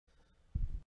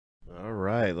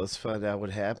right, let's find out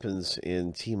what happens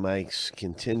in T. Mike's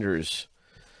Contenders.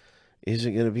 Is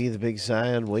it going to be the big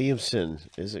Zion Williamson?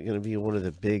 Is it going to be one of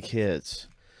the big hits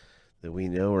that we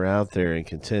know are out there in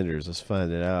Contenders? Let's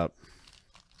find it out.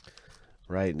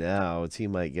 Right now, T.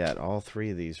 Mike got all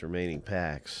three of these remaining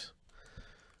packs.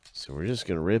 So we're just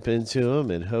going to rip into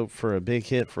them and hope for a big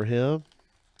hit for him.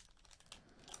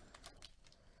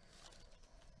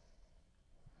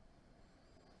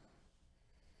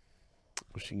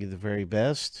 Wishing you the very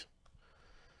best.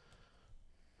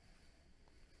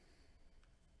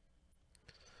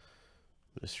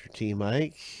 Mr. T.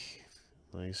 Mike.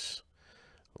 Nice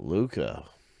Luka.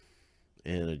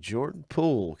 And a Jordan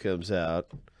Poole comes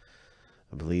out.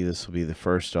 I believe this will be the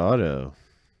first auto.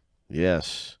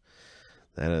 Yes.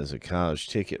 That is a college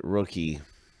ticket rookie.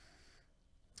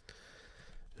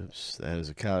 Oops. That is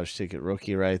a college ticket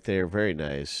rookie right there. Very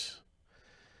nice.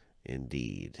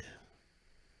 Indeed.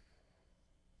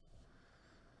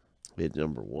 Bid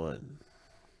number 1.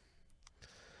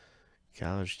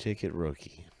 College ticket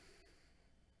rookie.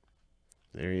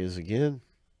 There he is again.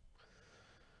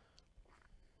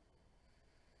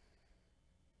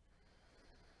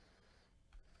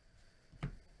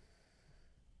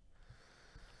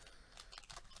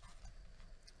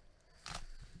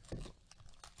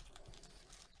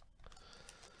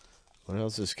 What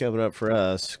else is coming up for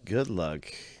us? Good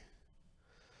luck.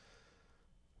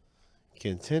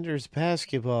 Contenders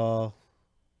basketball.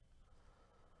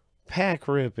 Pack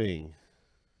ripping.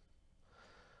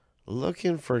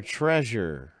 Looking for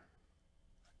treasure.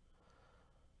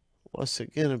 What's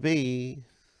it going to be?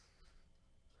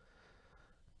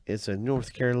 It's a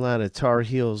North Carolina Tar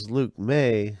Heels Luke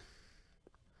May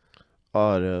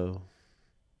auto.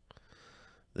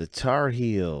 The Tar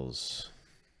Heels.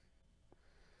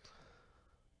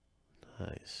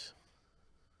 Nice.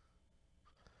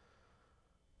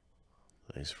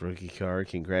 Nice rookie card.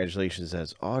 Congratulations.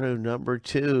 That's auto number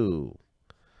 2.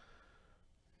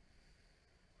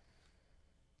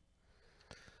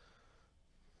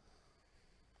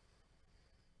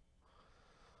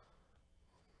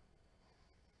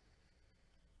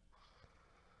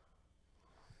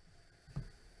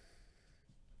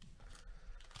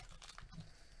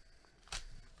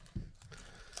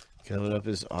 Coming up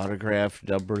is autograph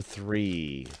number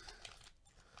 3.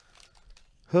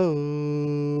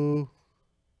 Ho!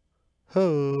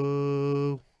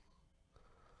 Ho!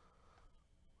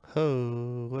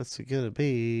 Ho! What's it gonna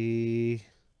be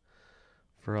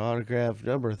for autograph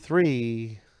number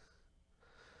 3?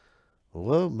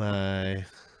 Whoa my!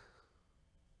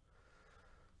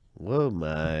 Whoa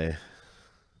my!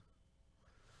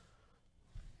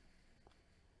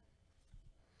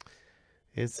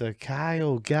 It's a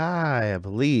Kyle Guy, I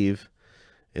believe.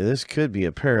 And this could be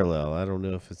a parallel. I don't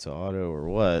know if it's an auto or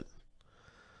what.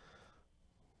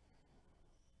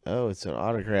 Oh, it's an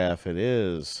autograph. It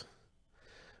is.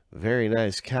 Very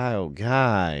nice Kyle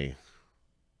Guy.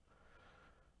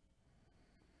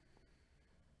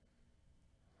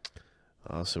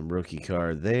 Awesome rookie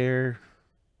card there.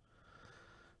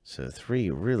 So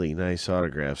 3 really nice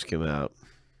autographs come out.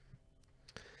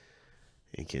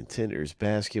 In Contenders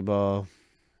basketball.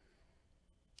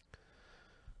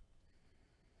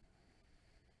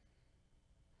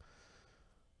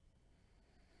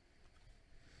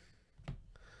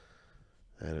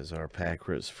 That is our pack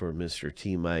rips for Mr.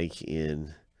 T. Mike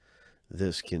in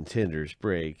this Contenders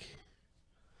break.